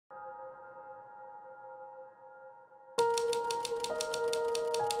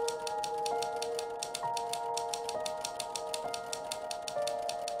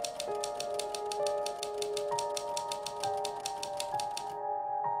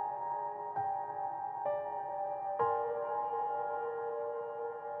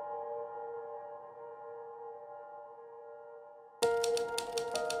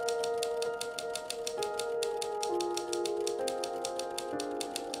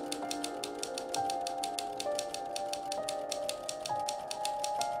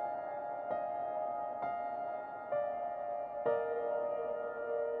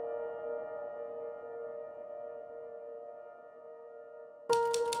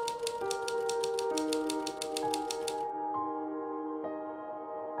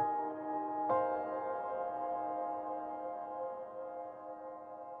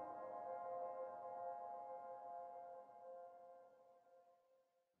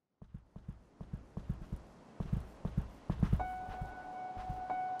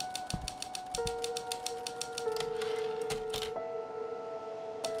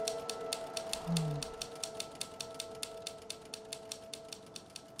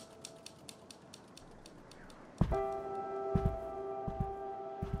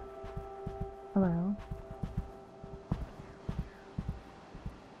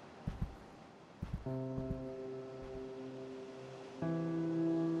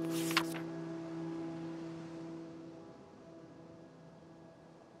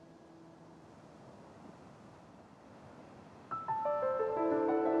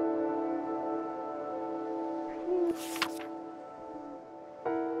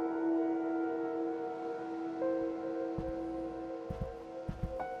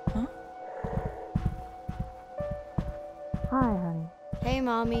Hi, honey. Hey,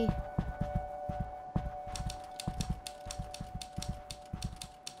 Mommy.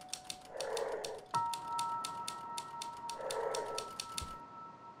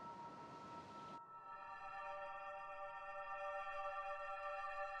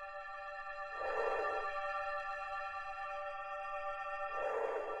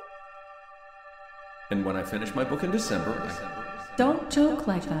 And when I finish my book in December, Don't joke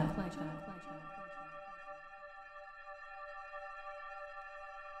like that.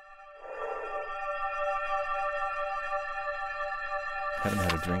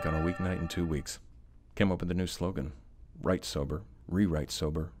 haven't had a drink on a weeknight in 2 weeks. Came up with a new slogan. Write sober, rewrite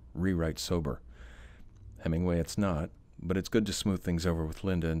sober, rewrite sober. Hemingway it's not, but it's good to smooth things over with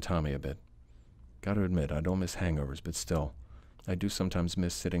Linda and Tommy a bit. Gotta admit, I don't miss hangovers, but still, I do sometimes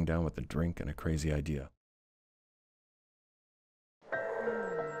miss sitting down with a drink and a crazy idea.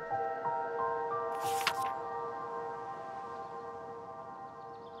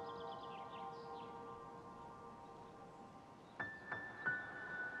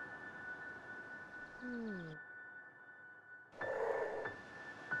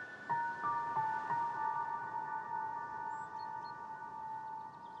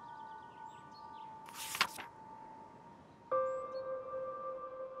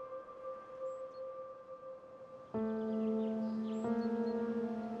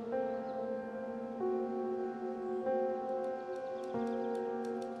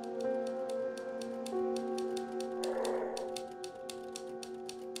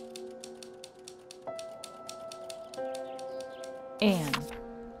 Anne,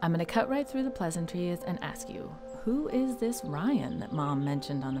 I'm gonna cut right through the pleasantries and ask you, who is this Ryan that Mom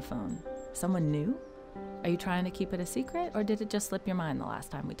mentioned on the phone? Someone new? Are you trying to keep it a secret, or did it just slip your mind the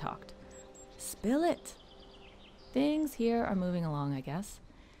last time we talked? Spill it! Things here are moving along, I guess.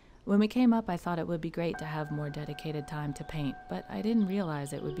 When we came up, I thought it would be great to have more dedicated time to paint, but I didn't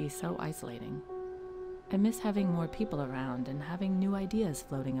realize it would be so isolating. I miss having more people around and having new ideas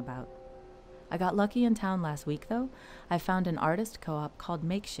floating about. I got lucky in town last week, though. I found an artist co-op called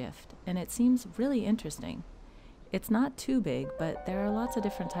Makeshift, and it seems really interesting. It's not too big, but there are lots of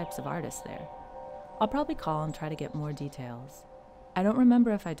different types of artists there. I'll probably call and try to get more details. I don't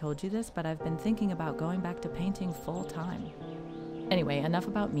remember if I told you this, but I've been thinking about going back to painting full time. Anyway, enough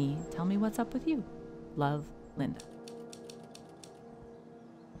about me. Tell me what's up with you. Love, Linda.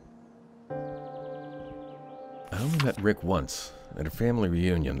 I only met Rick once, at a family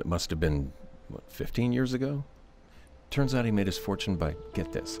reunion that must have been, 15 years ago? Turns out he made his fortune by,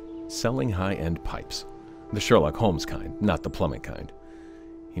 get this, selling high-end pipes. The Sherlock Holmes kind, not the plumbing kind.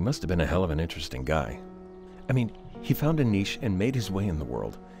 He must have been a hell of an interesting guy. I mean, he found a niche and made his way in the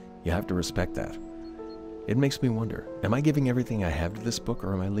world. You have to respect that. It makes me wonder, am I giving everything I have to this book,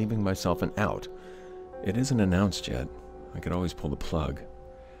 or am I leaving myself an out? It isn't announced yet. I could always pull the plug.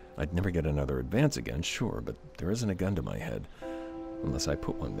 I'd never get another advance again, sure, but there isn't a gun to my head. Unless I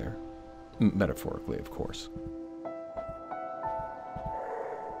put one there. Metaphorically, of course.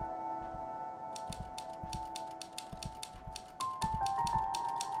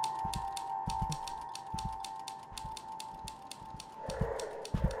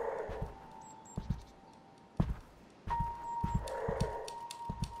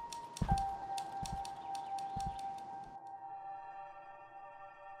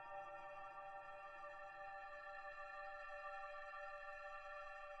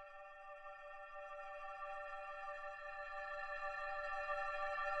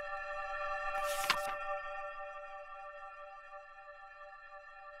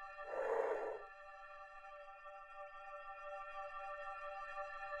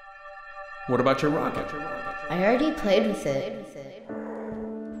 What about your rocket? I already played with it.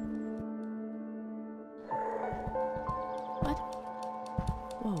 What?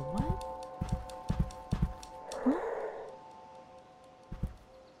 Whoa, what? Huh?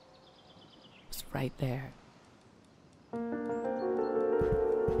 It's right there.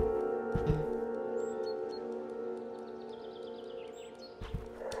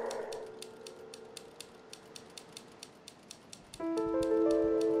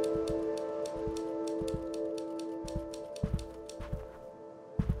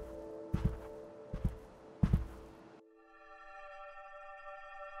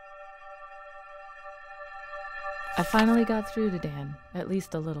 I finally got through to Dan, at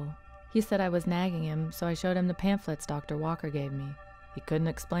least a little. He said I was nagging him, so I showed him the pamphlets Dr. Walker gave me. He couldn't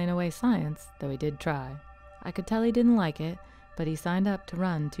explain away science, though he did try. I could tell he didn't like it, but he signed up to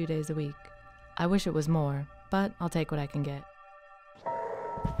run 2 days a week. I wish it was more, but I'll take what I can get.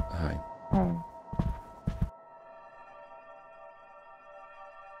 Hi. Hey.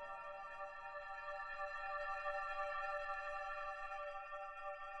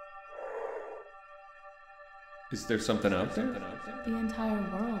 Is there something out there? The entire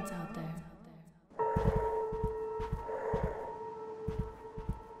world's out there.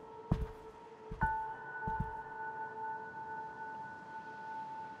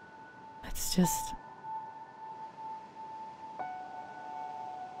 It's just...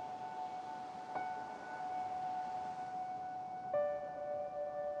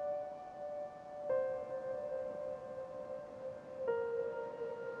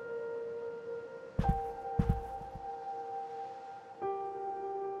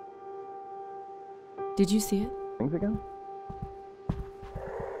 Did you see it? Things again?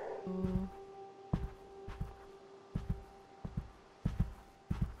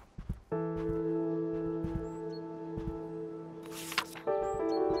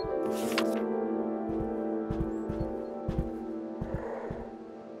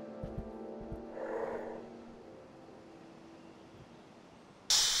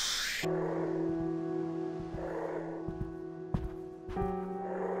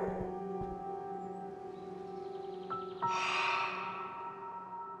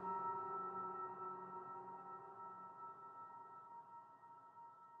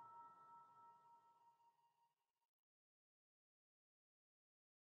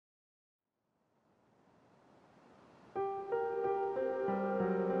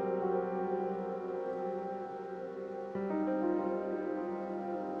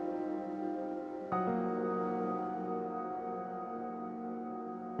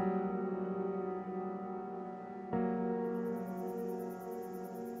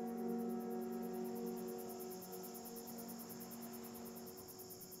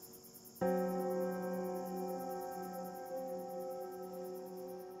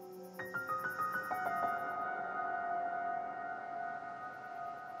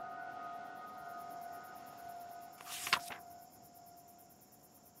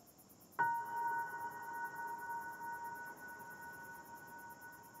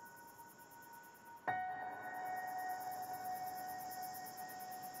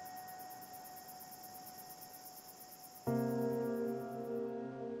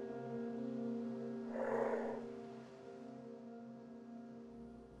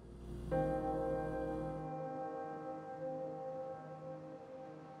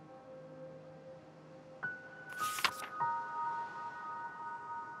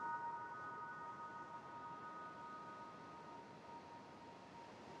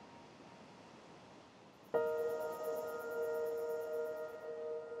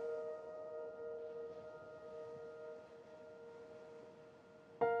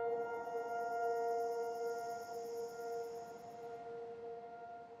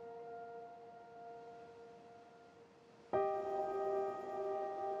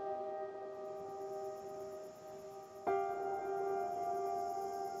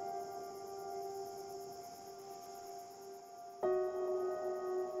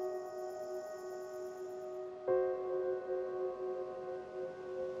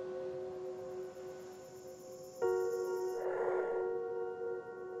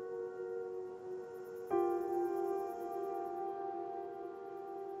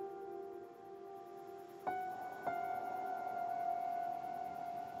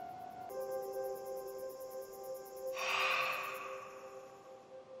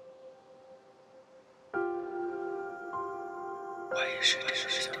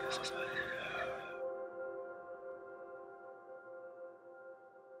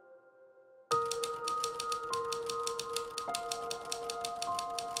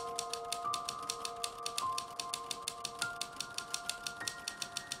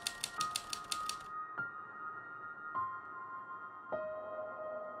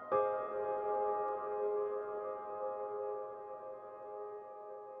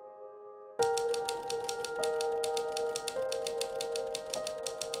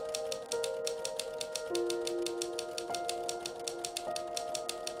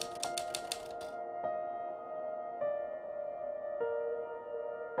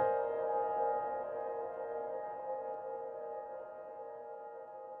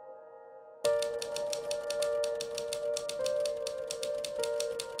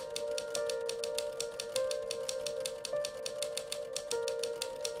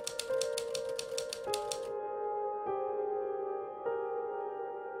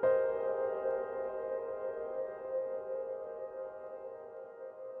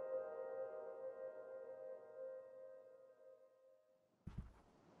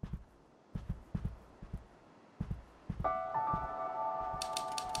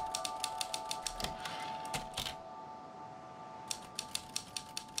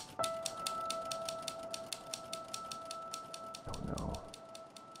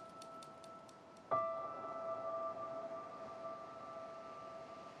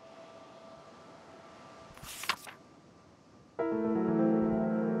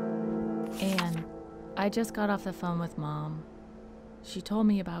 Anne, I just got off the phone with Mom. She told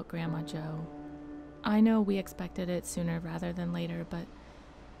me about Grandma Jo. I know we expected it sooner rather than later, but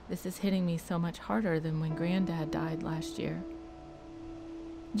this is hitting me so much harder than when Granddad died last year.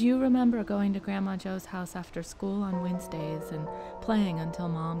 Do you remember going to Grandma Jo's house after school on Wednesdays and playing until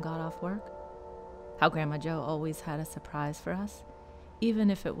Mom got off work? How Grandma Jo always had a surprise for us,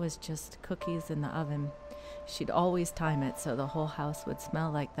 even if it was just cookies in the oven. She'd always time it so the whole house would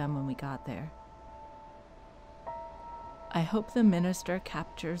smell like them when we got there. I hope the minister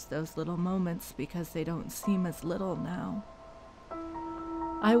captures those little moments because they don't seem as little now.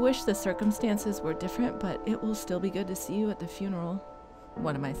 I wish the circumstances were different, but it will still be good to see you at the funeral.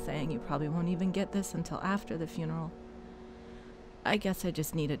 What am I saying? You probably won't even get this until after the funeral. I guess I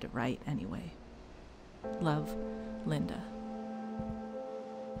just needed to write anyway. Love, Linda.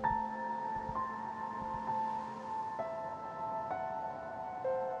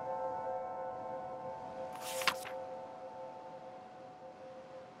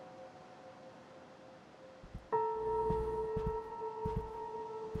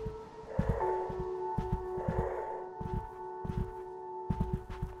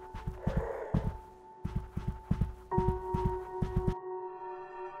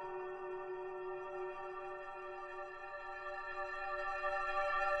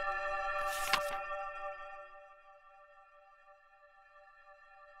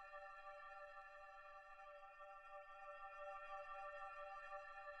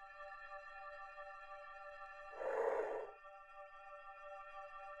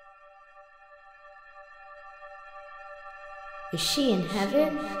 Is she in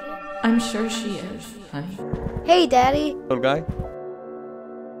heaven? I'm sure she is, honey. Hey, Daddy. Little guy?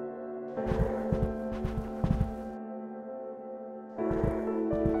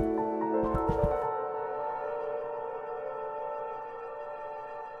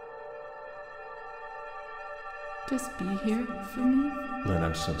 Just be here for me. Lynn,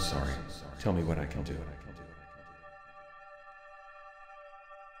 I'm so sorry. Tell me what I can do.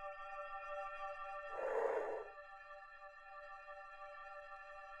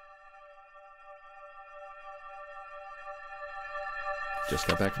 Just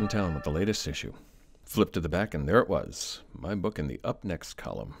got back from town with the latest issue. Flipped to the back and there it was. My book in the up next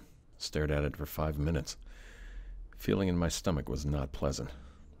column. Stared at it for 5 minutes. Feeling in my stomach was not pleasant.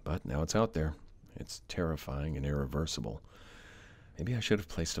 But now it's out there. It's terrifying and irreversible. Maybe I should have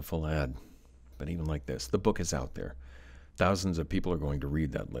placed a full ad. But even like this, the book is out there. Thousands of people are going to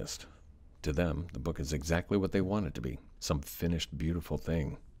read that list. To them, the book is exactly what they want it to be. Some finished, beautiful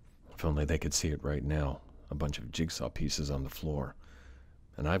thing. If only they could see it right now. A bunch of jigsaw pieces on the floor.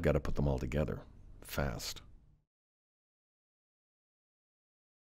 And I've got to put them all together. Fast.